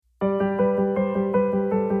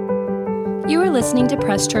You are listening to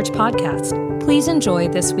Press Church Podcast. Please enjoy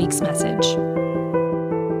this week's message.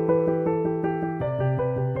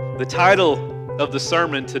 The title of the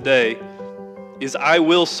sermon today is I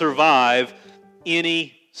Will Survive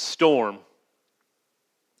Any Storm.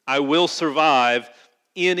 I will survive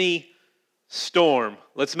any storm.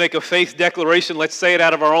 Let's make a faith declaration. Let's say it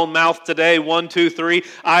out of our own mouth today. 1, 2, 3.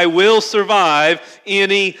 I will survive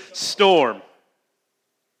any storm.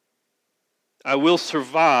 I will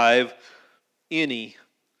survive any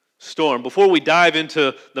storm. Before we dive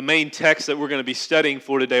into the main text that we're going to be studying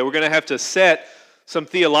for today, we're going to have to set some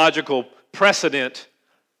theological precedent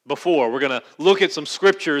before. We're going to look at some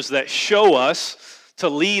scriptures that show us to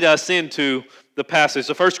lead us into the passage.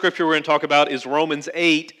 The first scripture we're going to talk about is Romans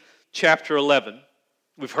 8, chapter 11.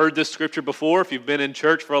 We've heard this scripture before if you've been in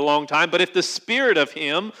church for a long time. But if the Spirit of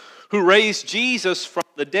Him who raised Jesus from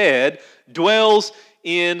the dead dwells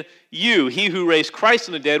in you, He who raised Christ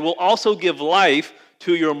from the dead will also give life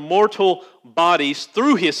to your mortal bodies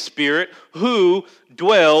through His Spirit who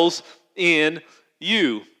dwells in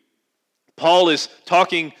you. Paul is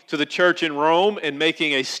talking to the church in Rome and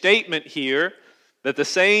making a statement here that the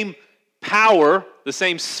same power, the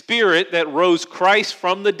same Spirit that rose Christ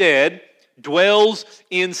from the dead dwells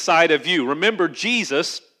inside of you. Remember,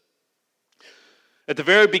 Jesus, at the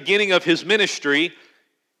very beginning of His ministry,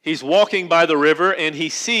 He's walking by the river and He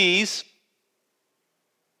sees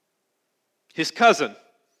His cousin,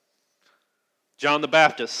 John the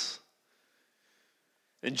Baptist.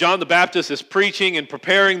 And John the Baptist is preaching and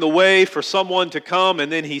preparing the way for someone to come,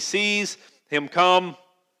 and then he sees him come.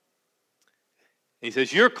 He says,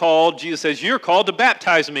 Jesus says, you're called to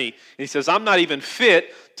baptize me. And he says, I'm not even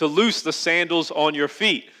fit to loose the sandals on your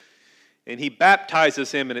feet. And he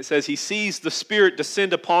baptizes him, and it says he sees the Spirit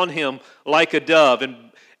descend upon him like a dove. And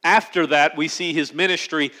after that, we see his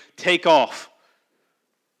ministry take off.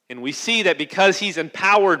 And we see that because he's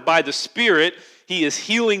empowered by the Spirit, he is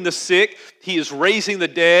healing the sick, he is raising the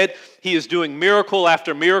dead, he is doing miracle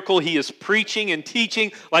after miracle, he is preaching and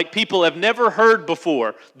teaching like people have never heard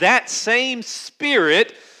before. That same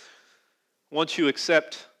Spirit, once you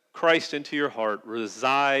accept Christ into your heart,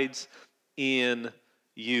 resides in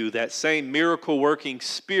you. That same miracle-working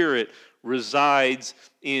Spirit resides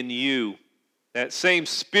in you. That same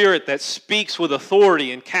Spirit that speaks with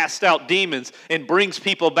authority and casts out demons and brings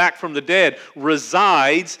people back from the dead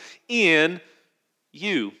resides in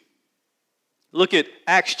you. Look at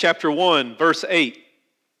Acts chapter 1, verse 8.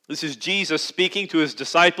 This is Jesus speaking to His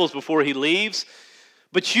disciples before He leaves.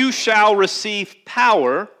 But you shall receive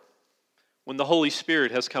power when the Holy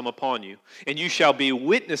Spirit has come upon you. And you shall be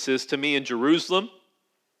witnesses to me in Jerusalem,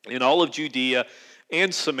 in all of Judea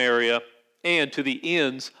and Samaria, and to the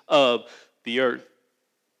ends of the earth.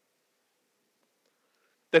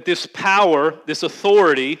 That this power, this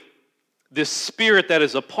authority, this Spirit that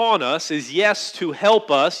is upon us is yes to help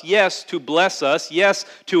us, yes to bless us, yes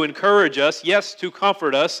to encourage us, yes to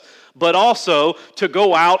comfort us, but also to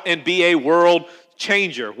go out and be a world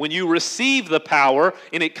changer. When you receive the power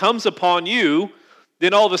and it comes upon you,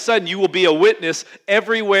 then all of a sudden you will be a witness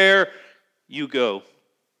everywhere you go.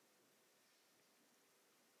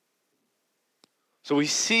 So we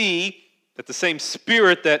see that the same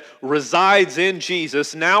Spirit that resides in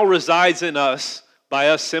Jesus now resides in us by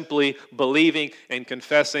us simply believing and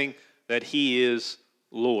confessing that He is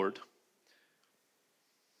Lord.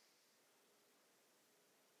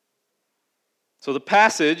 So the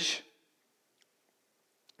passage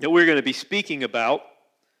that we're going to be speaking about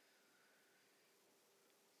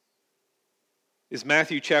is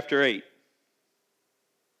Matthew chapter 8,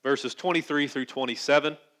 verses 23 through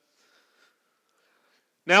 27.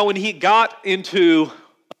 Now, when He got into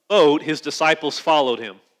a boat, His disciples followed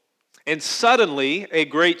Him. And suddenly a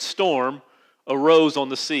great storm arose on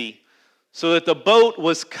the sea, so that the boat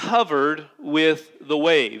was covered with the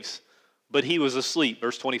waves, but He was asleep.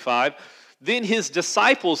 Verse 25. Then His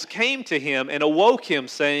disciples came to Him and awoke Him,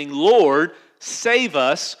 saying, Lord, save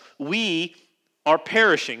us, we are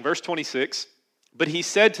perishing. Verse 26. But He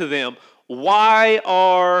said to them, why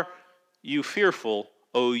are you fearful,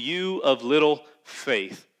 O you of little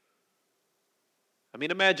faith? I mean,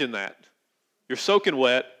 imagine that. You're soaking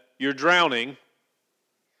wet. You're drowning.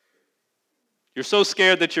 You're so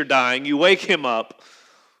scared that you're dying. You wake Him up.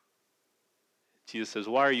 Jesus says,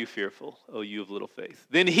 why are you fearful, O you of little faith?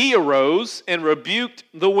 Then He arose and rebuked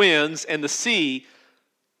the winds and the sea,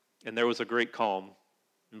 and there was a great calm.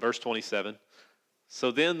 In verse 27,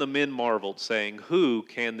 so then the men marveled, saying, who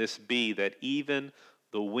can this be that even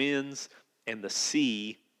the winds and the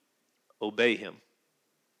sea obey Him?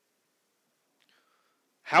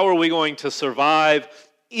 How are we going to survive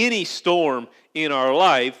any storm in our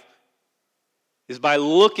life is by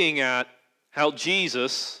looking at how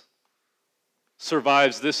Jesus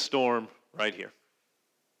survives this storm right here.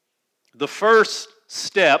 The first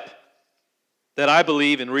step that I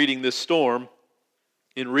believe in reading this storm,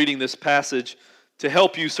 in reading this passage, to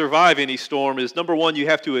help you survive any storm is, number one, you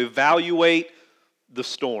have to evaluate the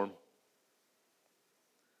storm.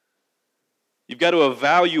 You've got to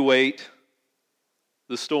evaluate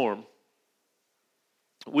the storm.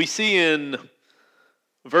 We see in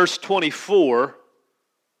verse 24,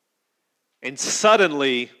 and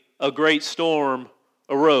suddenly a great storm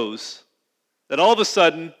arose. That all of a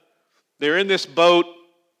sudden, they're in this boat,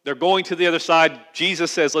 they're going to the other side.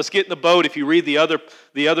 Jesus says, let's get in the boat. If you read the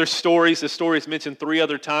other stories, the story is mentioned 3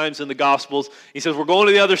 other times in the Gospels. He says, we're going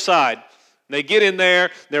to the other side. And they get in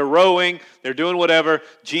there, they're rowing, they're doing whatever.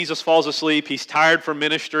 Jesus falls asleep, he's tired from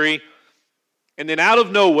ministry. And then out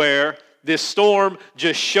of nowhere, this storm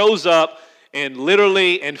just shows up and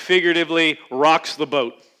literally and figuratively rocks the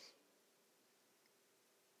boat.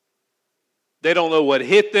 They don't know what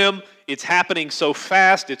hit them. It's happening so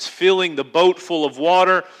fast. It's filling the boat full of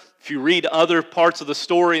water. If you read other parts of the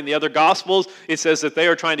story in the other Gospels, it says that they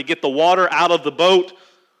are trying to get the water out of the boat,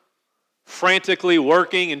 frantically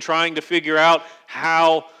working and trying to figure out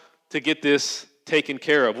how to get this taken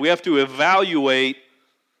care of. We have to evaluate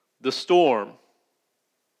the storm.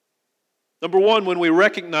 Number one, when we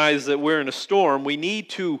recognize that we're in a storm, we need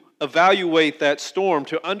to evaluate that storm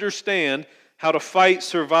to understand how to fight,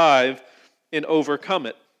 survive, and overcome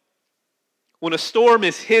it. When a storm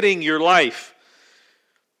is hitting your life,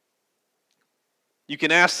 you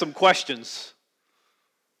can ask some questions.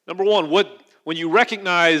 Number one, when you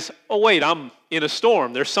recognize, oh wait, I'm in a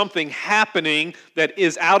storm, there's something happening that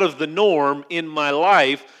is out of the norm in my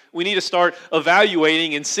life, we need to start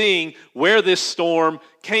evaluating and seeing where this storm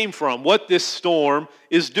came from, what this storm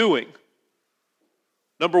is doing.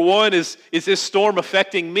 Number one, is this storm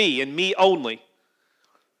affecting me and me only?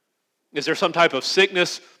 Is there some type of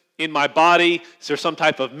sickness in my body? Is there some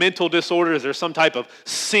type of mental disorder? Is there some type of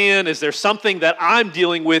sin? Is there something that I'm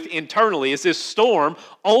dealing with internally? Is this storm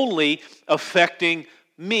only affecting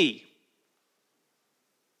me?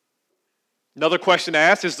 Another question to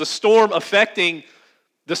ask, is the storm affecting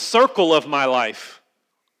the circle of my life?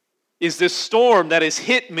 Is this storm that has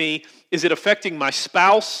hit me, is it affecting my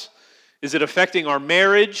spouse? Is it affecting our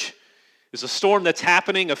marriage? Is the storm that's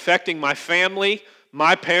happening affecting my family,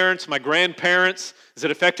 my parents, my grandparents? Is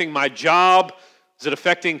it affecting my job? Is it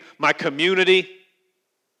affecting my community?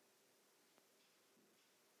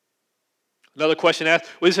 Another question asked,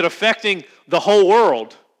 is it affecting the whole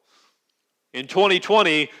world? In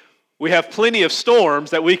 2020, we have plenty of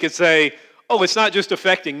storms that we could say, oh, it's not just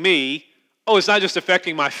affecting me. Oh, it's not just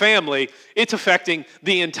affecting my family. It's affecting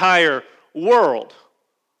the entire world.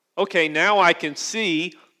 Okay, now I can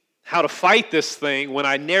see how to fight this thing when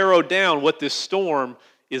I narrow down what this storm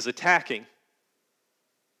is attacking.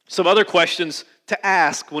 Some other questions to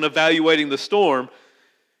ask when evaluating the storm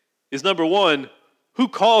is, number one, who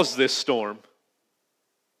caused this storm?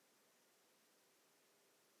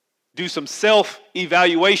 Do some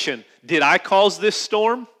self-evaluation. Did I cause this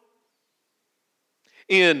storm?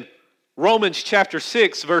 In Romans chapter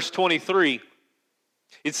 6, verse 23,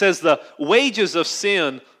 it says, the wages of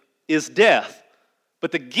sin is death,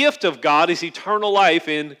 but the gift of God is eternal life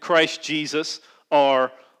in Christ Jesus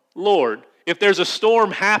our Lord. If there's a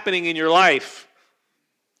storm happening in your life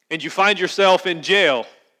and you find yourself in jail,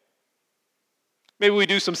 maybe we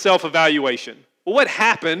do some self-evaluation. Well, what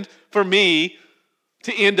happened for me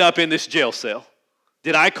to end up in this jail cell?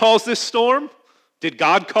 Did I cause this storm? Did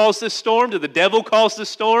God cause this storm? Did the devil cause this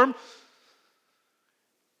storm?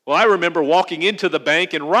 Well, I remember walking into the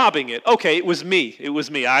bank and robbing it. Okay, it was me. It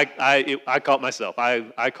was me. I caught myself.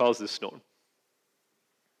 I caused this storm.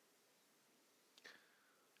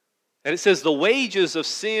 And it says the wages of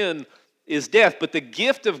sin is death, but the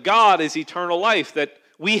gift of God is eternal life. That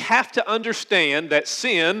we have to understand that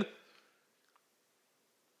sin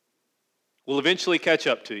will eventually catch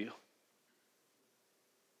up to you.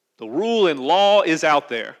 The rule and law is out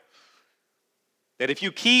there. That if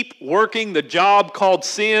you keep working the job called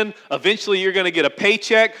sin, eventually you're going to get a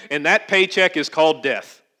paycheck, and that paycheck is called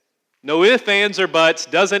death. No ifs, ands, or buts,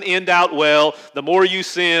 doesn't end out well. The more you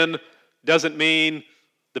sin doesn't mean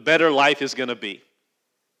the better life is going to be.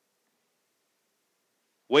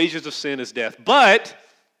 Wages of sin is death. But,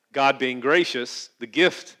 God being gracious, the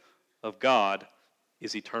gift of God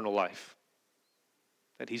is eternal life.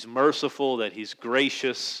 That He's merciful, that He's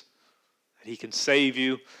gracious, that He can save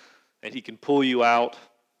you, that He can pull you out.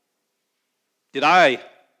 Did I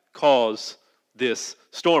cause this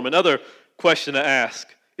storm? Another question to ask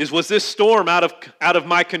is, was this storm out of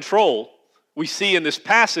my control? We see in this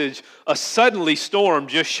passage a suddenly storm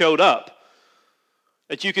just showed up.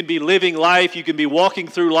 That you can be living life, you can be walking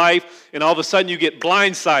through life, and all of a sudden you get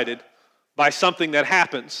blindsided by something that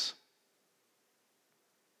happens.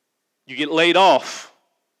 You get laid off.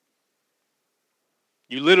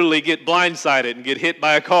 You literally get blindsided and get hit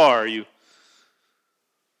by a car. You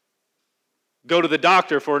go to the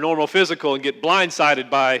doctor for a normal physical and get blindsided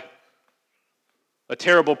by a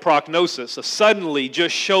terrible prognosis. A suddenly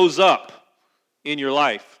just shows up in your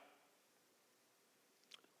life.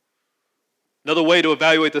 Another way to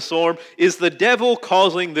evaluate the storm is the devil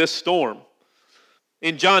causing this storm.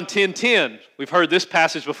 In John 10:10, we've heard this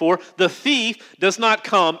passage before, the thief does not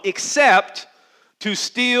come except to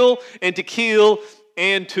steal and to kill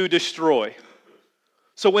and to destroy.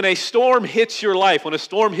 So when a storm hits your life, when a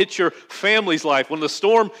storm hits your family's life, when the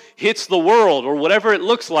storm hits the world or whatever it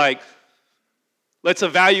looks like, let's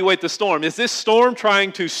evaluate the storm. Is this storm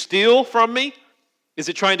trying to steal from me? Is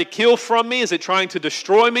it trying to kill from me? Is it trying to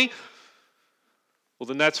destroy me? Well,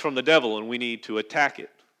 then that's from the devil, and we need to attack it.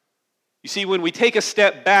 You see, when we take a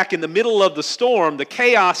step back in the middle of the storm, the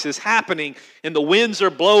chaos is happening, and the winds are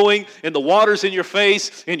blowing, and the water's in your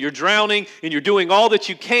face, and you're drowning, and you're doing all that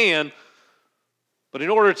you can. But in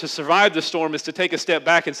order to survive the storm is to take a step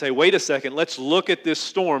back and say, wait a second, let's look at this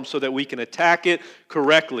storm so that we can attack it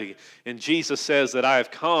correctly. And Jesus says that I have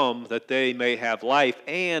come that they may have life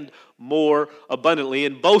and more abundantly.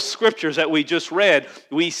 In both scriptures that we just read,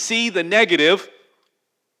 we see the negative.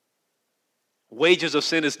 Wages of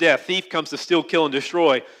sin is death. Thief comes to steal, kill, and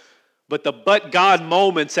destroy. But the but God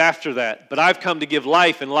moments after that. But I've come to give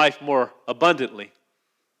life and life more abundantly.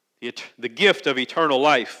 The gift of eternal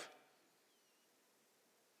life.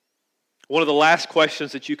 One of the last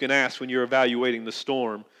questions that you can ask when you're evaluating the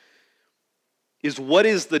storm is what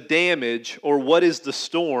is the damage or what is the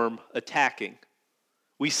storm attacking?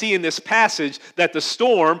 We see in this passage that the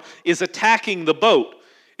storm is attacking the boat.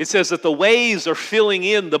 It says that the waves are filling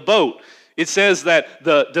in the boat. It says that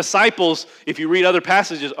the disciples, if you read other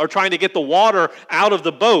passages, are trying to get the water out of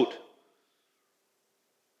the boat.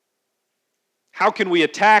 How can we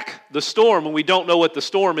attack the storm when we don't know what the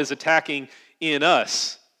storm is attacking in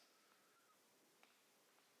us?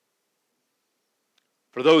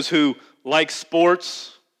 For those who like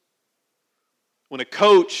sports, when a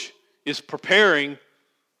coach is preparing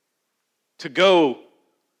to go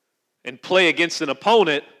and play against an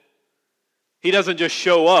opponent, he doesn't just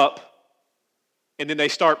show up and then they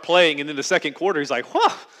start playing, and in the second quarter he's like,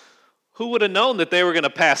 "Whoa, who would have known that they were going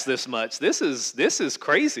to pass this much? This is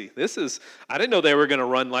crazy. I didn't know they were going to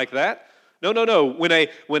run like that." No. When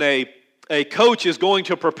a coach is going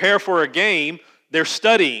to prepare for a game, they're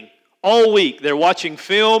studying all week. They're watching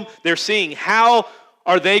film. They're seeing how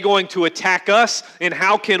are they going to attack us and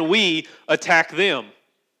how can we attack them.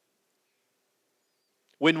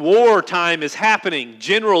 When wartime is happening,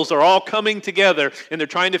 generals are all coming together and they're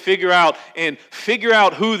trying to figure out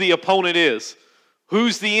who the opponent is.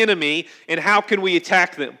 Who's the enemy and how can we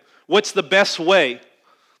attack them? What's the best way?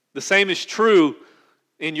 The same is true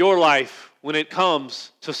in your life when it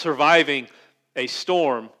comes to surviving a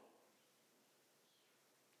storm.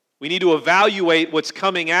 We need to evaluate what's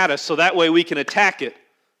coming at us so that way we can attack it.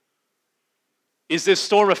 Is this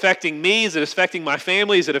storm affecting me? Is it affecting my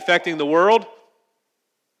family? Is it affecting the world?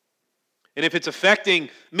 And if it's affecting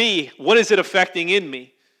me, what is it affecting in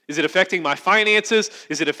me? Is it affecting my finances?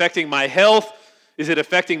 Is it affecting my health? Is it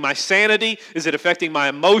affecting my sanity? Is it affecting my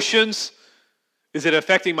emotions? Is it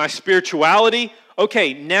affecting my spirituality?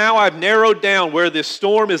 Okay, now I've narrowed down where this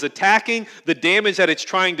storm is attacking, the damage that it's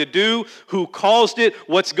trying to do, who caused it,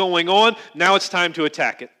 what's going on. Now it's time to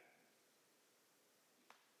attack it.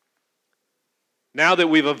 Now that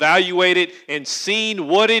we've evaluated and seen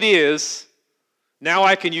what it is, now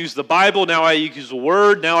I can use the Bible, now I use the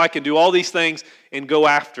Word, now I can do all these things and go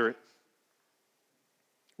after it.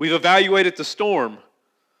 We've evaluated the storm.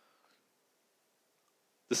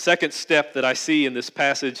 The second step that I see in this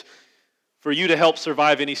passage for you to help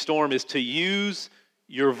survive any storm is to use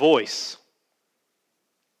your voice.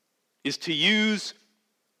 Is to use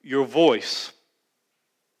your voice.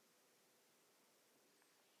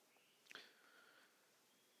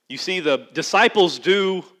 You see, the disciples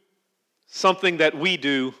do something that we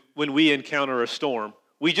do when we encounter a storm.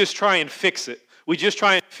 We just try and fix it. We just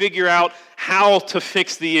try and figure out how to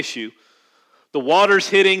fix the issue. The water's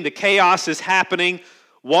hitting, the chaos is happening,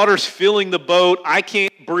 water's filling the boat, I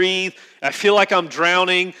can't breathe, I feel like I'm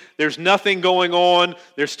drowning, there's nothing going on,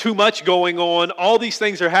 there's too much going on, all these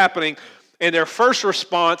things are happening, and their first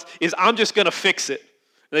response is, I'm just going to fix it.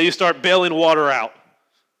 And they just start bailing water out,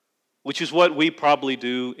 which is what we probably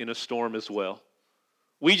do in a storm as well.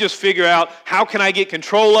 We just figure out, how can I get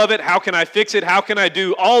control of it? How can I fix it? How can I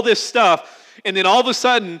do all this stuff? And then all of a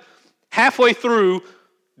sudden, halfway through,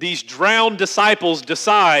 these drowned disciples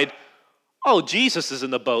decide, oh, Jesus is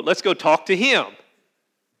in the boat. Let's go talk to him.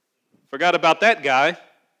 Forgot about that guy.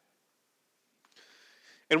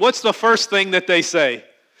 And what's the first thing that they say?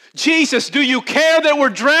 Jesus, do you care that we're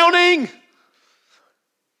drowning?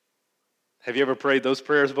 Have you ever prayed those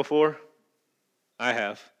prayers before? I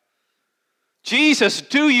have. Jesus,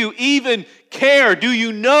 do you even care? Do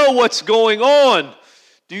you know what's going on?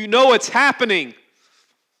 Do you know what's happening?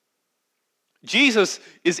 Jesus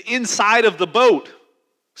is inside of the boat,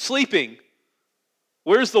 sleeping.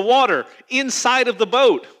 Where's the water? Inside of the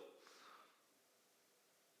boat.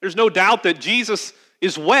 There's no doubt that Jesus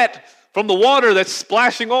is wet from the water that's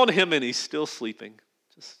splashing on him, and he's still sleeping,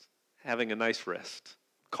 just having a nice rest,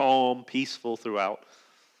 calm, peaceful throughout.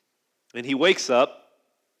 And he wakes up,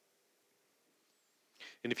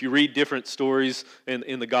 and if you read different stories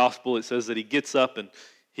in the gospel, it says that he gets up and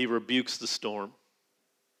he rebukes the storm.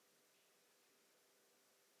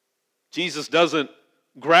 Jesus doesn't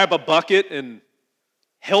grab a bucket and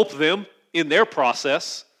help them in their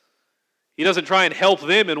process. He doesn't try and help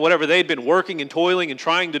them in whatever they'd been working and toiling and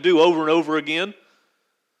trying to do over and over again.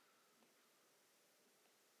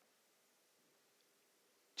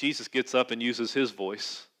 Jesus gets up and uses his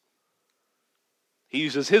voice. He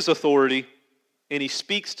uses his authority, and he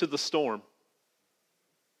speaks to the storm.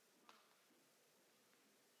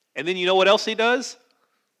 And then you know what else he does?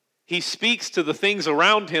 He speaks to the things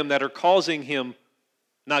around him that are causing him,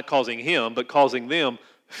 not causing him, but causing them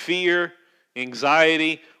fear,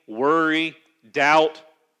 anxiety, worry, doubt.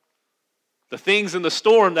 The things in the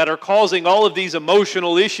storm that are causing all of these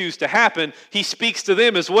emotional issues to happen, he speaks to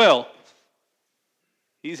them as well.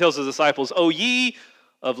 He tells his disciples, "O ye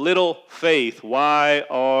of little faith, why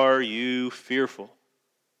are you fearful?"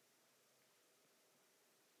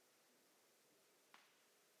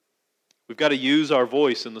 We've got to use our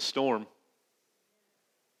voice in the storm.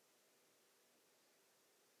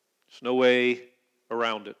 There's no way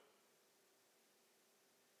around it.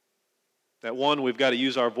 That one, we've got to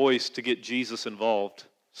use our voice to get Jesus involved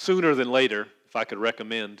sooner than later, if I could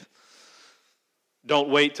recommend. Don't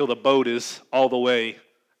wait till the boat is all the way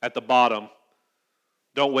at the bottom.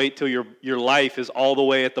 Don't wait till your life is all the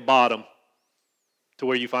way at the bottom to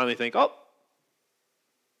where you finally think, oh,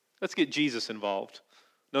 let's get Jesus involved.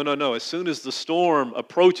 No. As soon as the storm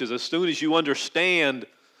approaches, as soon as you understand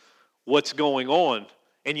what's going on,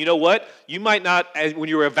 and you know what? You might not, when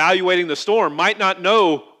you're evaluating the storm, might not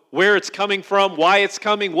know where it's coming from, why it's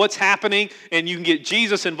coming, what's happening, and you can get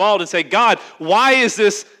Jesus involved and say, God, why is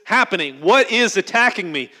this happening? What is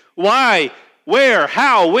attacking me? Why? Where?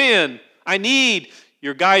 How? When? I need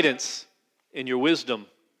your guidance and your wisdom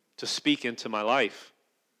to speak into my life.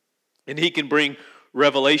 And he can bring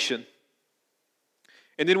revelation.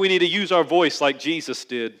 And then we need to use our voice like Jesus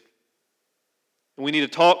did. And we need to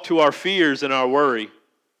talk to our fears and our worry,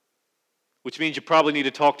 which means you probably need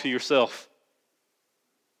to talk to yourself.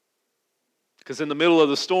 Because in the middle of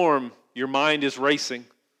the storm, your mind is racing.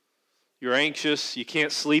 You're anxious, you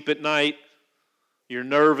can't sleep at night, you're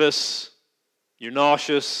nervous, you're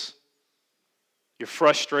nauseous, you're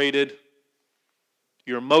frustrated.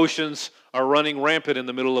 Your emotions are running rampant in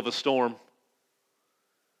the middle of a storm.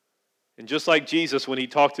 And just like Jesus, when he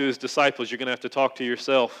talked to his disciples, you're going to have to talk to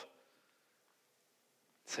yourself.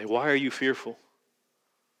 Say, why are you fearful?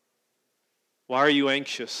 Why are you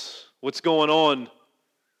anxious? What's going on?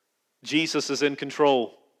 Jesus is in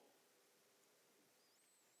control.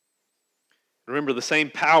 Remember, the same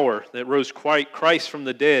power that rose Christ from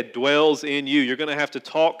the dead dwells in you. You're going to have to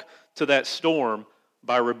talk to that storm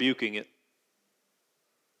by rebuking it.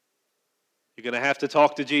 You're going to have to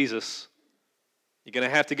talk to Jesus. You're going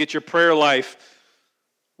to have to get your prayer life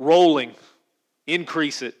rolling.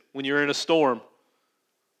 Increase it when you're in a storm.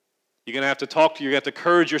 You're going to have to talk to you. You have to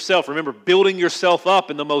encourage yourself. Remember, building yourself up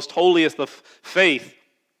in the most holiest of faith.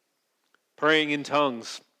 Praying in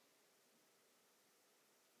tongues.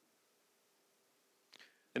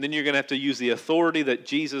 And then you're going to have to use the authority that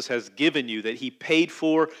Jesus has given you, that he paid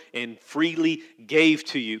for and freely gave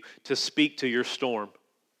to you to speak to your storm.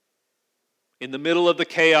 In the middle of the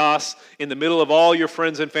chaos, in the middle of all your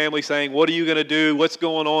friends and family saying, what are you going to do? What's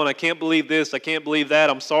going on? I can't believe this. I can't believe that.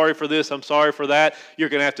 I'm sorry for this. I'm sorry for that. You're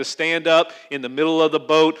going to have to stand up in the middle of the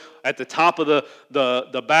boat at the top of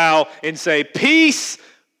the bow and say, peace,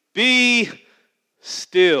 be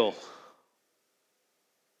still.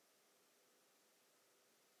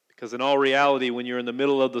 Because in all reality, when you're in the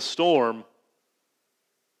middle of the storm,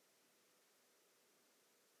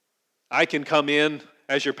 I can come in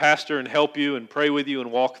as your pastor and help you and pray with you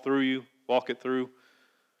and walk it through.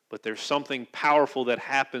 But there's something powerful that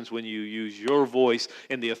happens when you use your voice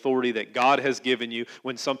and the authority that God has given you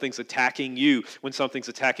when something's attacking you, when something's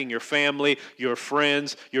attacking your family, your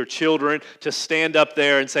friends, your children, to stand up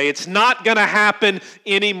there and say, it's not going to happen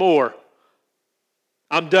anymore.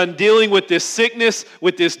 I'm done dealing with this sickness,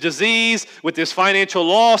 with this disease, with this financial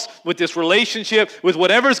loss, with this relationship, with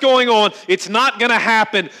whatever's going on. It's not going to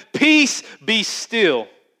happen. Peace, be still.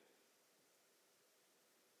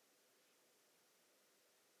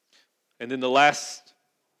 And then the last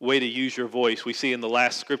way to use your voice, we see in the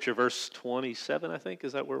last scripture, verse 27, I think.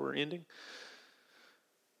 Is that where we're ending?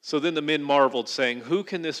 So then the men marveled, saying, who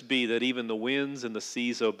can this be that even the winds and the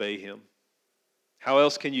seas obey him? How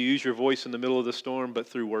else can you use your voice in the middle of the storm but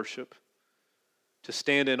through worship? To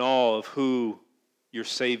stand in awe of who your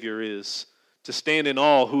Savior is. To stand in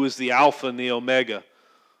awe who is the Alpha and the Omega.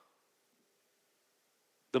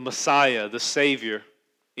 The Messiah, the Savior.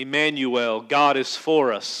 Emmanuel, God is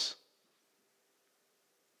for us.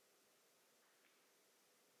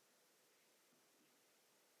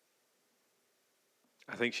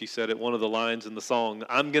 I think she said it, one of the lines in the song,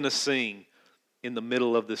 I'm going to sing in the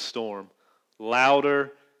middle of this storm.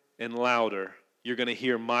 Louder and louder. You're going to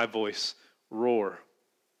hear my voice roar.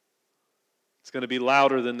 It's going to be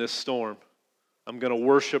louder than this storm. I'm going to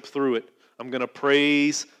worship through it. I'm going to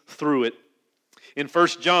praise through it. In 1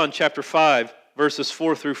 John chapter 5, verses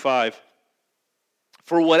 4 through 5,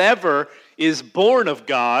 for whatever is born of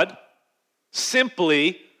God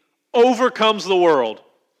simply overcomes the world.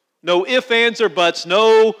 No ifs, ands, or buts,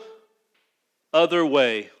 no other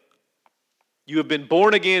way. You have been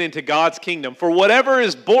born again into God's kingdom. For whatever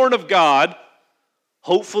is born of God,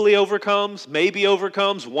 hopefully overcomes, maybe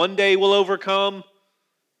overcomes, one day will overcome,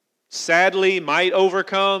 sadly might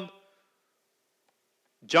overcome.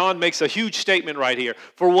 John makes a huge statement right here.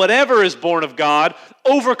 For whatever is born of God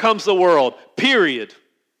overcomes the world, period.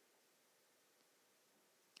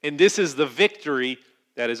 And this is the victory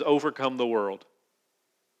that has overcome the world.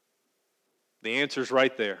 The answer's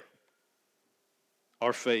right there.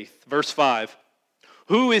 Our faith. Verse 5.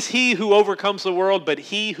 Who is he who overcomes the world but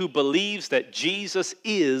he who believes that Jesus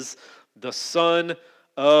is the Son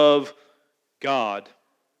of God?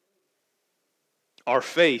 Our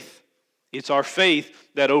faith. It's our faith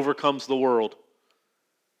that overcomes the world.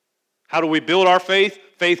 How do we build our faith?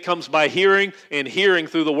 Faith comes by hearing, and hearing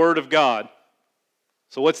through the Word of God.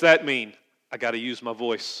 So what's that mean? I got to use my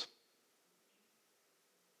voice.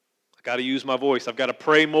 I got to use my voice. I've got to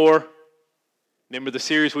pray more. Remember the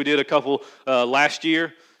series we did a couple last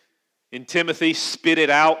year? In Timothy, spit it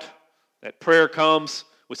out. That prayer comes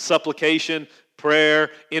with supplication, prayer,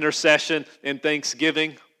 intercession, and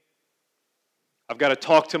thanksgiving. I've got to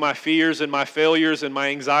talk to my fears and my failures and my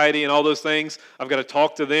anxiety and all those things. I've got to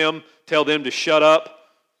talk to them, tell them to shut up.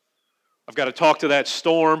 I've got to talk to that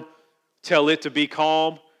storm, tell it to be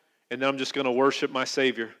calm, and then I'm just going to worship my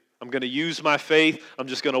Savior. I'm going to use my faith. I'm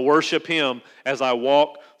just going to worship Him as I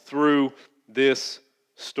walk through this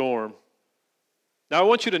storm. Now, I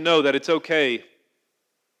want you to know that it's okay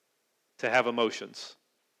to have emotions.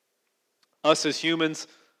 Us as humans,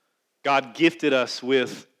 God gifted us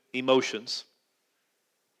with emotions.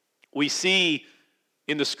 We see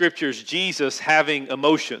in the Scriptures Jesus having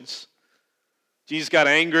emotions. Jesus got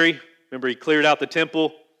angry. Remember, He cleared out the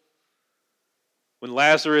temple. When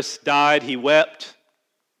Lazarus died, He wept.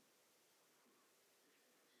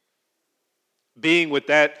 Being with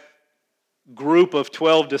that group of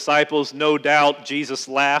 12 disciples, no doubt Jesus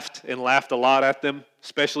laughed and laughed a lot at them,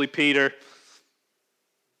 especially Peter.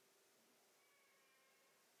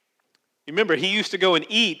 Remember, He used to go and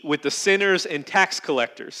eat with the sinners and tax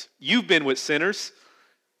collectors. You've been with sinners.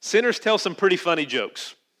 Sinners tell some pretty funny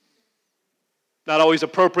jokes. Not always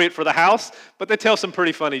appropriate for the house, but they tell some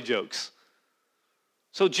pretty funny jokes.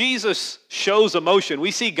 So Jesus shows emotion.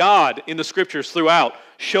 We see God in the Scriptures throughout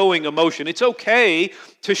showing emotion. It's okay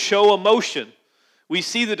to show emotion. We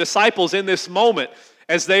see the disciples in this moment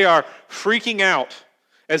as they are freaking out,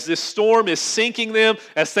 as this storm is sinking them,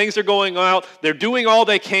 as things are going out. They're doing all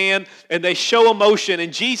they can, and they show emotion.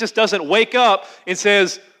 And Jesus doesn't wake up and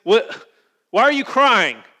says, "What? Why are you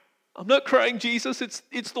crying?" "I'm not crying, Jesus.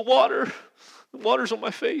 It's the water. The water's on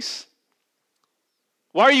my face."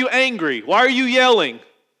 "Why are you angry? Why are you yelling?"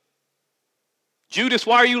 "Judas,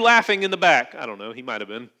 why are you laughing in the back?" I don't know, he might have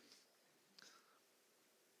been.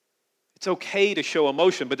 It's okay to show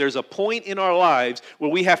emotion, but there's a point in our lives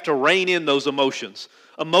where we have to rein in those emotions.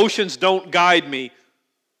 Emotions don't guide me.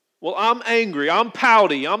 Well, I'm angry, I'm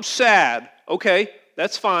pouty, I'm sad. Okay,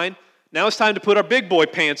 that's fine. Now it's time to put our big boy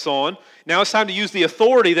pants on. Now it's time to use the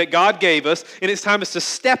authority that God gave us, and it's time to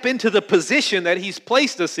step into the position that He's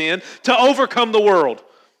placed us in to overcome the world.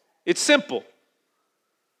 It's simple,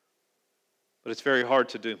 but it's very hard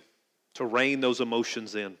to do, to rein those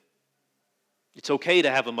emotions in. It's okay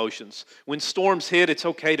to have emotions. When storms hit, it's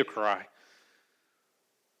okay to cry. It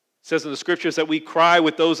says in the Scriptures that we cry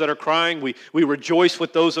with those that are crying. We rejoice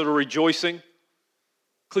with those that are rejoicing.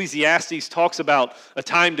 Ecclesiastes talks about a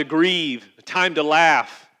time to grieve, a time to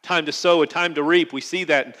laugh, a time to sow, a time to reap. We see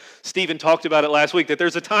that, and Stephen talked about it last week, that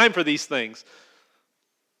there's a time for these things.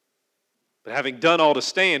 But having done all to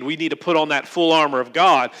stand, we need to put on that full armor of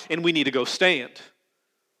God, and we need to go stand.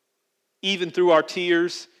 Even through our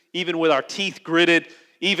tears, even with our teeth gritted,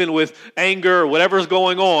 even with anger or whatever's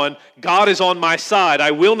going on, God is on my side.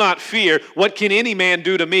 I will not fear. What can any man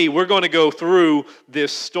do to me? We're going to go through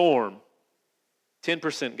this storm.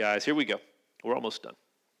 10%, guys. Here we go. We're almost done.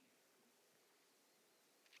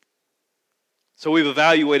 So we've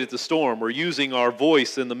evaluated the storm. We're using our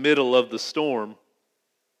voice in the middle of the storm.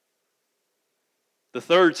 The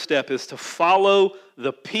third step is to follow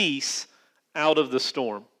the peace out of the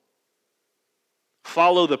storm.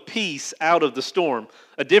 Follow the peace out of the storm.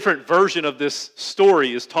 A different version of this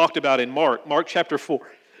story is talked about in Mark. Mark chapter 4,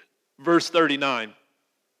 verse 39.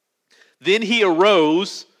 Then he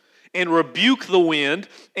arose and rebuked the wind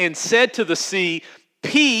and said to the sea,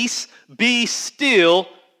 "Peace, be still."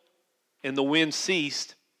 And the wind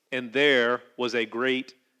ceased, and there was a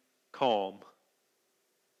great calm.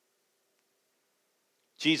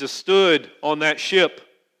 Jesus stood on that ship,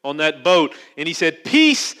 on that boat, and he said,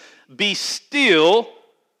 "Peace, be still."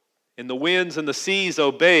 And the winds and the seas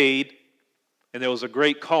obeyed, and there was a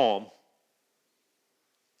great calm.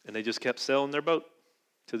 And they just kept sailing their boat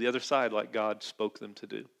to the other side like God spoke them to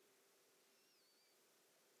do.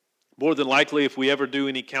 More than likely, if we ever do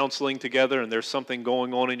any counseling together and there's something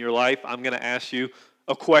going on in your life, I'm going to ask you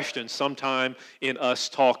a question sometime in us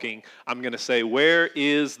talking. I'm going to say, where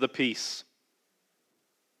is the peace?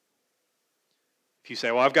 If you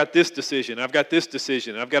say, well, I've got this decision, I've got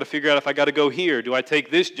to figure out if I got to go here. Do I take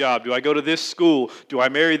this job? Do I go to this school? Do I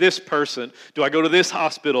marry this person? Do I go to this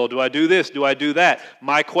hospital? Do I do this? Do I do that?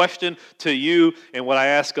 My question to you, and what I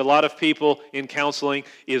ask a lot of people in counseling,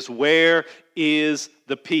 is where is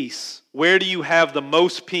the peace? Where do you have the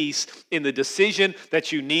most peace in the decision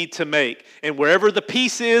that you need to make? And wherever the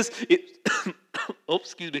peace is, oh,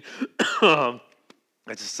 excuse me. I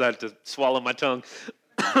just decided to swallow my tongue.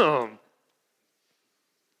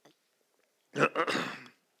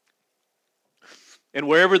 And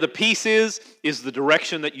wherever the peace is the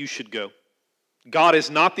direction that you should go. God is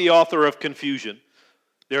not the author of confusion.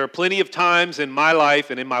 There are plenty of times in my life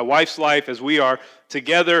and in my wife's life as we are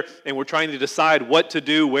together and we're trying to decide what to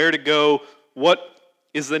do, where to go, what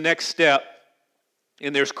is the next step.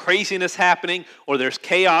 And there's craziness happening, or there's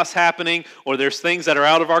chaos happening, or there's things that are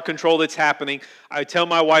out of our control that's happening. I tell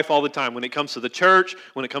my wife all the time, when it comes to the church,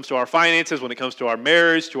 when it comes to our finances, when it comes to our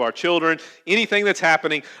marriage, to our children, anything that's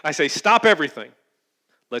happening, I say, stop everything.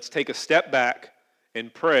 Let's take a step back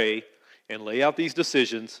and pray and lay out these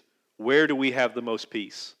decisions. Where do we have the most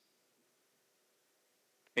peace?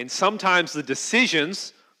 And sometimes the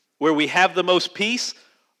decisions where we have the most peace,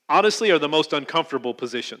 honestly, are the most uncomfortable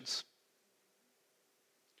positions.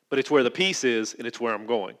 But it's where the peace is, and it's where I'm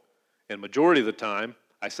going. And majority of the time,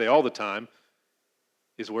 I say all the time,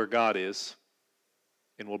 is where God is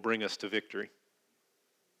and will bring us to victory.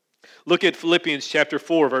 Look at Philippians chapter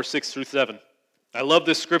 4, verse 6 through 7. I love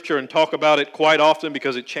this scripture and talk about it quite often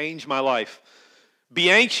because it changed my life. Be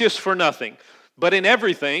anxious for nothing, but in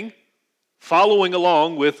everything, following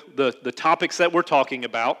along with the topics that we're talking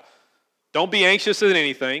about, don't be anxious in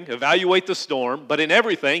anything, evaluate the storm, but in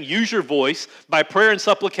everything, use your voice by prayer and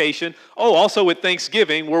supplication. Oh, also with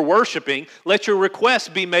thanksgiving, we're worshiping. Let your requests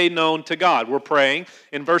be made known to God. We're praying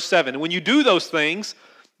in verse 7. And when you do those things,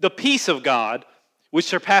 the peace of God, which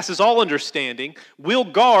surpasses all understanding, will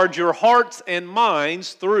guard your hearts and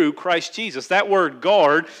minds through Christ Jesus. That word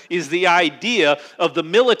guard is the idea of the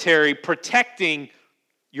military protecting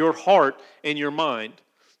your heart and your mind.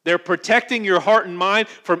 They're protecting your heart and mind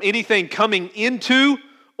from anything coming into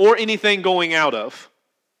or anything going out of.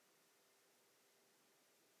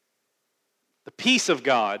 The peace of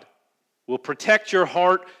God will protect your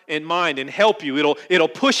heart and mind and help you. It'll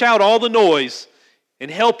push out all the noise and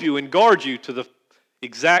help you and guard you to the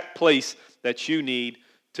exact place that you need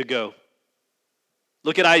to go.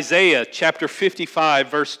 Look at Isaiah chapter 55,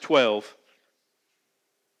 verse 12.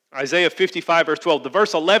 Isaiah 55, verse 12. The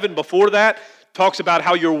verse 11 before that talks about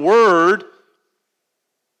how your word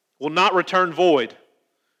will not return void.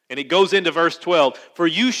 And it goes into verse 12. For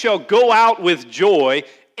you shall go out with joy,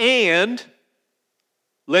 and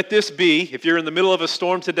let this be, if you're in the middle of a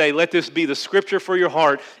storm today, let this be the scripture for your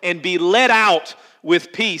heart, and be led out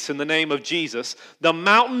with peace in the name of Jesus. The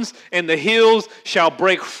mountains and the hills shall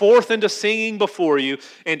break forth into singing before you,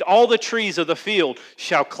 and all the trees of the field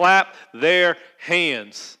shall clap their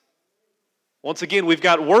hands. Once again, we've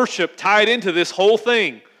got worship tied into this whole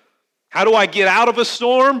thing. How do I get out of a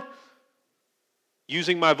storm?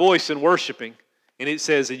 Using my voice and worshiping. And it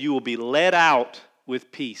says that you will be led out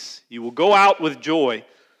with peace. You will go out with joy.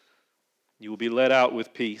 You will be led out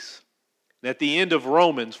with peace. And at the end of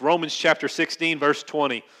Romans chapter 16, verse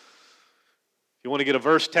 20. If you want to get a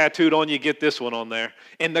verse tattooed on you, get this one on there.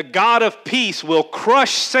 And the God of peace will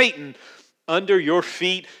crush Satan under your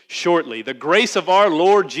feet shortly. The grace of our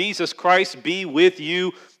Lord Jesus Christ be with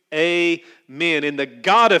you. Amen. And the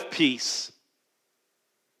God of peace.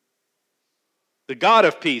 The God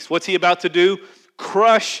of peace. What's he about to do?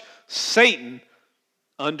 Crush Satan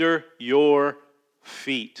under your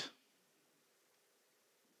feet.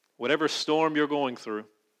 Whatever storm you're going through,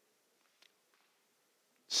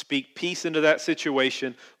 speak peace into that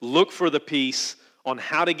situation. Look for the peace on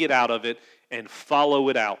how to get out of it and follow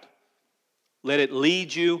it out. Let it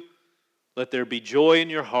lead you. Let there be joy in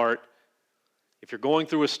your heart. If you're going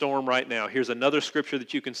through a storm right now, here's another scripture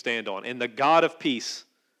that you can stand on. And the God of peace.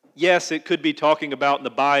 Yes, it could be talking about in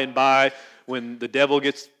the by and by when the devil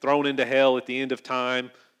gets thrown into hell at the end of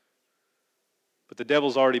time. But the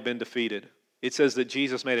devil's already been defeated. It says that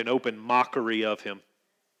Jesus made an open mockery of him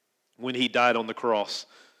when he died on the cross.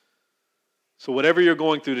 So whatever you're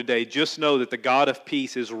going through today, just know that the God of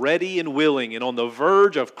peace is ready and willing and on the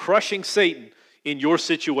verge of crushing Satan in your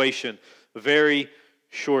situation very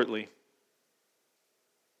shortly.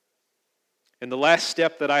 And the last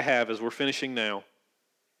step that I have as we're finishing now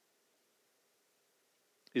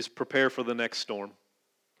is prepare for the next storm.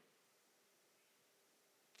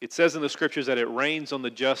 It says in the scriptures that it rains on the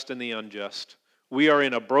just and the unjust. We are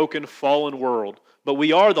in a broken, fallen world, but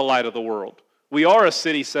we are the light of the world. We are a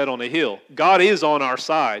city set on a hill. God is on our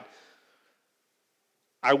side.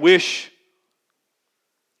 I wish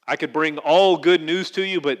I could bring all good news to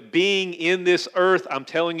you, but being in this earth, I'm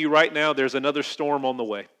telling you right now, there's another storm on the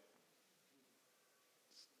way.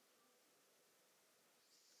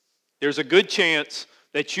 There's a good chance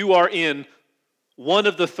that you are in one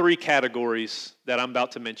of the three categories that I'm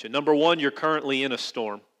about to mention. Number one, you're currently in a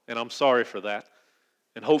storm, and I'm sorry for that.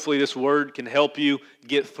 And hopefully this word can help you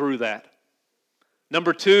get through that.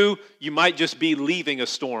 Number two, you might just be leaving a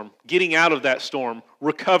storm, getting out of that storm,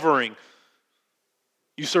 recovering.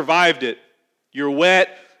 You survived it. You're wet,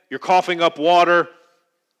 you're coughing up water,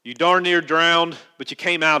 you darn near drowned, but you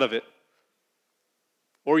came out of it.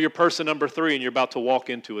 Or you're person number three and you're about to walk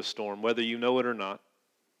into a storm, whether you know it or not.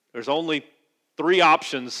 There's only three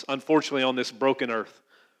options, unfortunately, on this broken earth.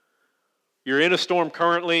 You're in a storm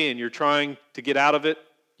currently and you're trying to get out of it.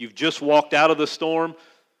 You've just walked out of the storm.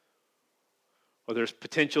 Or there's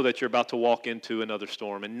potential that you're about to walk into another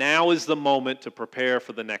storm. And now is the moment to prepare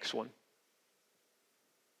for the next one.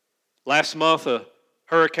 Last month, a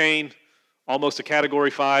hurricane, almost a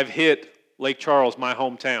Category 5, hit Lake Charles, my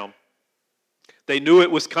hometown. They knew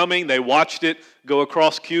it was coming. They watched it go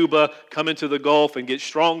across Cuba, come into the Gulf, and get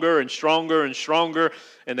stronger and stronger and stronger,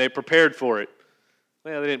 and they prepared for it.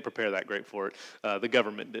 Well, they didn't prepare that great for it. The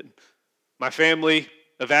government didn't. My family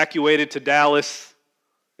evacuated to Dallas.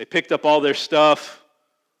 They picked up all their stuff.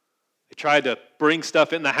 They tried to bring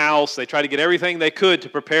stuff in the house. They tried to get everything they could to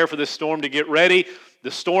prepare for this storm to get ready.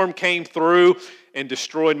 The storm came through and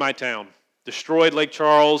destroyed my town. Destroyed Lake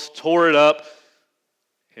Charles, tore it up.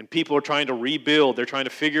 And people are trying to rebuild. They're trying to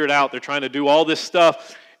figure it out. They're trying to do all this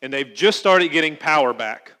stuff. And they've just started getting power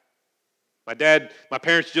back. My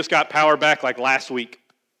parents just got power back like last week.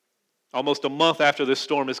 Almost a month after this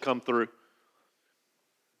storm has come through.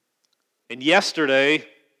 And yesterday,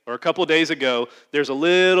 or a couple of days ago, there's a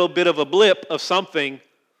little bit of a blip of something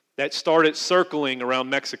that started circling around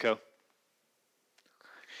Mexico.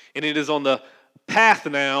 And it is on the path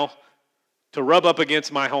now to rub up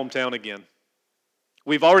against my hometown again.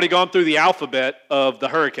 We've already gone through the alphabet of the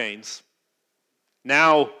hurricanes.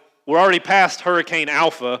 Now, we're already past Hurricane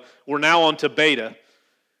Alpha. We're now on to Beta,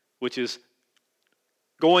 which is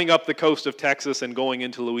going up the coast of Texas and going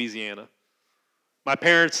into Louisiana. My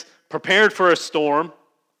parents prepared for a storm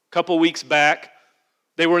a couple weeks back.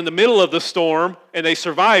 They were in the middle of the storm, and they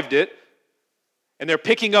survived it. And they're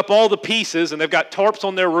picking up all the pieces, and they've got tarps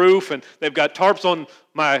on their roof, and they've got tarps on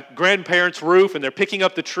my grandparents' roof, and they're picking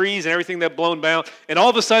up the trees and everything that's blown down. And all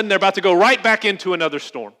of a sudden, they're about to go right back into another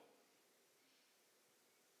storm.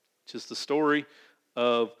 Which is the story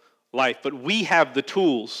of life. But we have the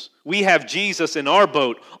tools. We have Jesus in our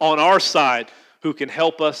boat, on our side, who can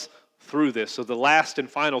help us through this. So the last and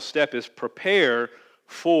final step is prepare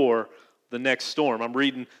for the next storm. I'm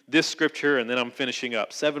reading this scripture and then I'm finishing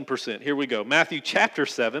up. 7%. Here we go. Matthew chapter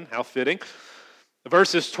 7, how fitting.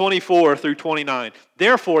 Verses 24 through 29.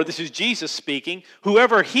 Therefore, this is Jesus speaking,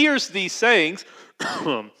 whoever hears these sayings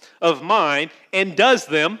of mine and does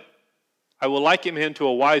them, I will liken him to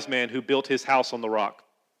a wise man who built his house on the rock.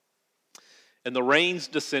 And the rains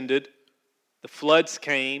descended, the floods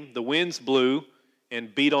came, the winds blew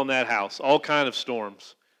and beat on that house, all kind of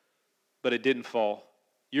storms. But it didn't fall.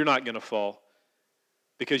 You're not going to fall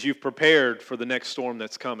because you've prepared for the next storm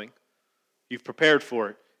that's coming. You've prepared for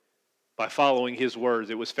it by following his words.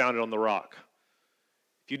 It was founded on the rock.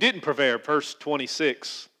 If you didn't prepare, verse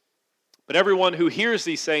 26, but everyone who hears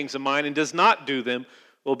these sayings of mine and does not do them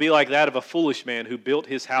will be like that of a foolish man who built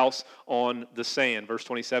his house on the sand. Verse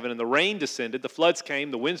 27, and the rain descended, the floods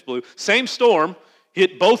came, the winds blew. Same storm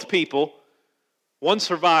hit both people. One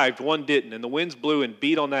survived, one didn't. And the winds blew and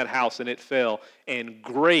beat on that house, and it fell. And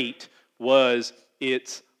great was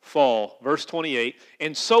its fall. Verse 28,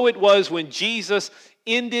 and so it was when Jesus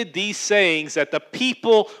ended these sayings that the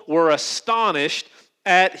people were astonished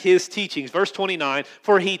at his teachings. Verse 29,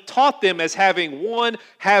 for he taught them as having,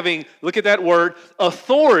 look at that word,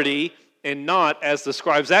 authority, and not as the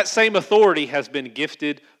scribes. That same authority has been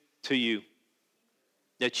gifted to you.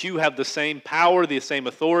 That you have the same power, the same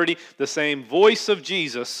authority, the same voice of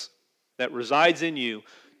Jesus that resides in you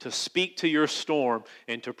to speak to your storm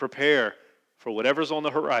and to prepare for whatever's on the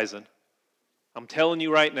horizon. I'm telling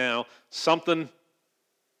you right now, something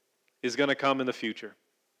is going to come in the future.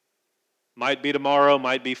 Might be tomorrow,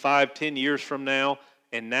 might be 5, 10 years from now,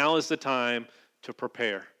 and now is the time to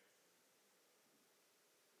prepare.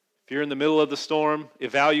 If you're in the middle of the storm,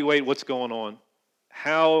 evaluate what's going on.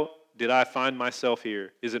 How did I find myself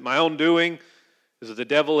here? Is it my own doing? Is it the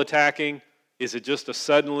devil attacking? Is it just a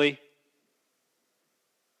suddenly?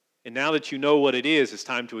 And now that you know what it is, it's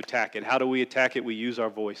time to attack it. How do we attack it? We use our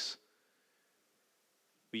voice.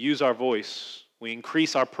 We use our voice. We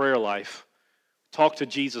increase our prayer life. Talk to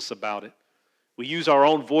Jesus about it. We use our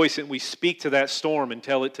own voice and we speak to that storm and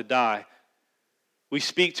tell it to die. We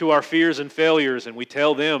speak to our fears and failures and we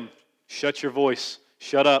tell them, shut your voice,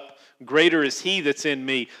 shut up. Greater is he that's in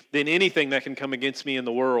me than anything that can come against me in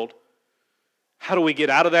the world. How do we get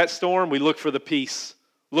out of that storm? We look for the peace.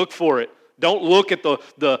 Look for it. Don't look at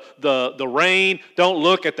the rain. Don't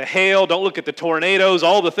look at the hail. Don't look at the tornadoes,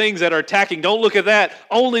 all the things that are attacking. Don't look at that.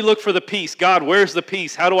 Only look for the peace. God, where's the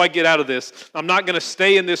peace? How do I get out of this? I'm not going to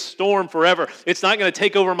stay in this storm forever. It's not going to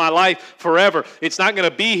take over my life forever. It's not going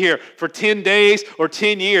to be here for 10 days or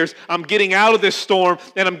 10 years. I'm getting out of this storm,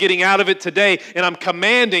 and I'm getting out of it today, and I'm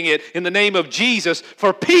commanding it in the name of Jesus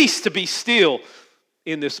for peace to be still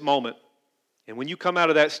in this moment. And when you come out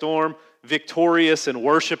of that storm victorious and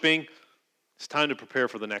worshiping, it's time to prepare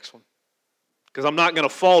for the next one. Because I'm not going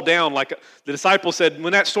to fall down like the disciple said,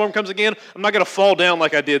 when that storm comes again, I'm not going to fall down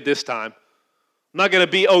like I did this time. I'm not going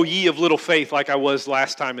to be, oh, ye of little faith, like I was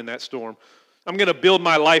last time in that storm. I'm going to build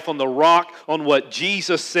my life on the rock, on what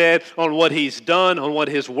Jesus said, on what he's done, on what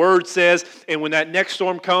his word says. And when that next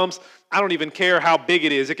storm comes, I don't even care how big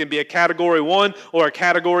it is. It can be a category 1 or a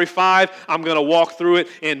category 5. I'm going to walk through it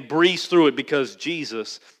and breeze through it because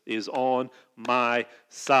Jesus is on my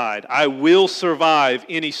side. I will survive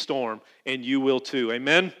any storm, and you will too.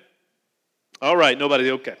 Amen? All right,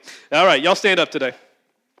 nobody, okay. All right, y'all stand up today.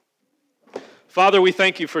 Father, we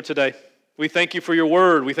thank you for today. We thank you for your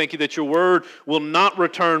word. We thank you that your word will not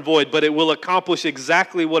return void, but it will accomplish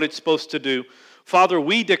exactly what it's supposed to do. Father,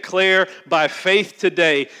 we declare by faith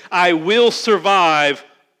today, I will survive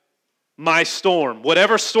my storm.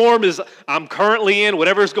 Whatever storm is I'm currently in,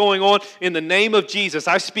 whatever is going on, in the name of Jesus,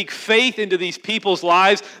 I speak faith into these people's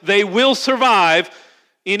lives. They will survive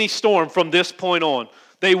any storm from this point on.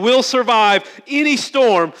 They will survive any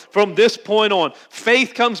storm from this point on.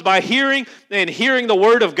 Faith comes by hearing and hearing the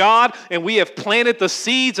Word of God, and we have planted the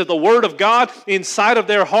seeds of the Word of God inside of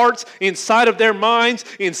their hearts, inside of their minds,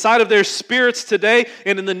 inside of their spirits today.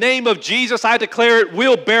 And in the name of Jesus, I declare it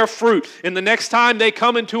will bear fruit. And the next time they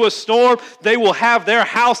come into a storm, they will have their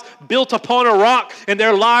house built upon a rock, and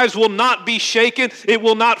their lives will not be shaken. It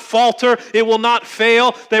will not falter. It will not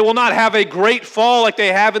fail. They will not have a great fall like they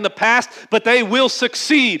have in the past, but they will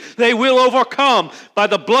succeed. They will overcome by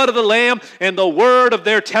the blood of the Lamb and the word of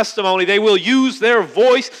their testimony. They will use their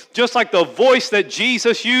voice just like the voice that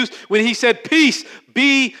Jesus used when he said, "Peace,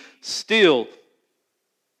 be still."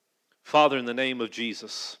 Father, in the name of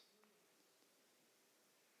Jesus,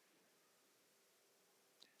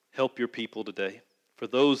 help your people today. For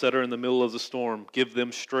those that are in the middle of the storm, give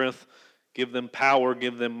them strength, give them power,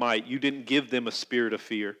 give them might. You didn't give them a spirit of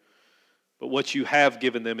fear, but what you have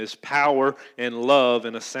given them is power and love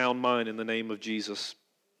and a sound mind in the name of Jesus.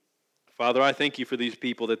 Father, I thank you for these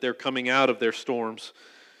people, that they're coming out of their storms,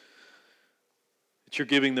 that you're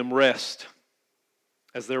giving them rest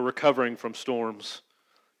as they're recovering from storms.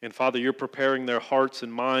 And Father, you're preparing their hearts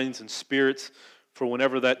and minds and spirits for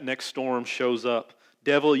whenever that next storm shows up.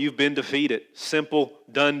 Devil, you've been defeated. Simple,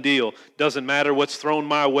 done deal. Doesn't matter what's thrown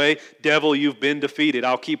my way. Devil, you've been defeated.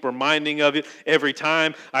 I'll keep reminding of it every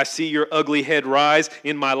time I see your ugly head rise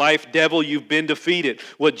in my life. Devil, you've been defeated.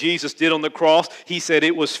 What Jesus did on the cross, he said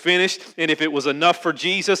it was finished. And if it was enough for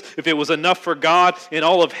Jesus, if it was enough for God, and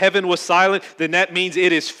all of heaven was silent, then that means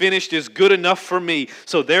it is finished, is good enough for me.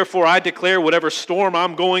 So therefore, I declare whatever storm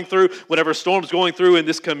I'm going through, whatever storm's going through in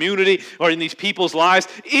this community or in these people's lives,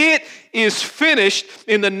 it is finished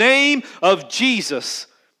in the name of Jesus.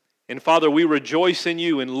 And Father, we rejoice in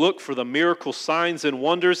you and look for the miracle signs and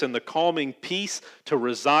wonders and the calming peace to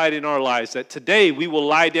reside in our lives. That today we will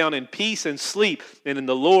lie down in peace and sleep, and in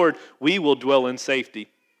the Lord we will dwell in safety.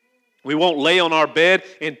 We won't lay on our bed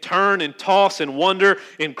and turn and toss and wonder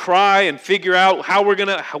and cry and figure out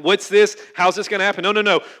what's this? How's this going to happen?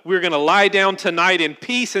 No. We're going to lie down tonight in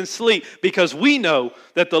peace and sleep because we know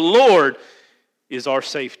that the Lord is our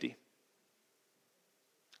safety.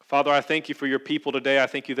 Father, I thank you for your people today. I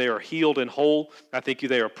thank you they are healed and whole. I thank you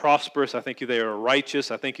they are prosperous. I thank you they are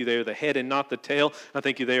righteous. I thank you they are the head and not the tail. I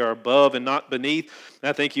thank you they are above and not beneath. And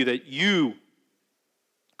I thank you that you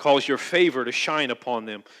cause your favor to shine upon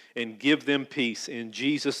them and give them peace. In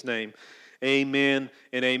Jesus' name, amen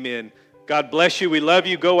and amen. God bless you. We love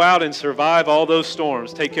you. Go out and survive all those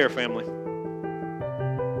storms. Take care, family.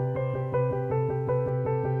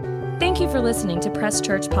 Thank you for listening to Press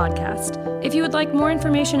Church Podcast. If you would like more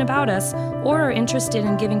information about us or are interested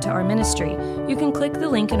in giving to our ministry, you can click the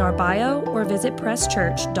link in our bio or visit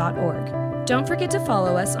presschurch.org. Don't forget to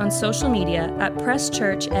follow us on social media at Press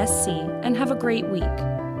Church SC and have a great week.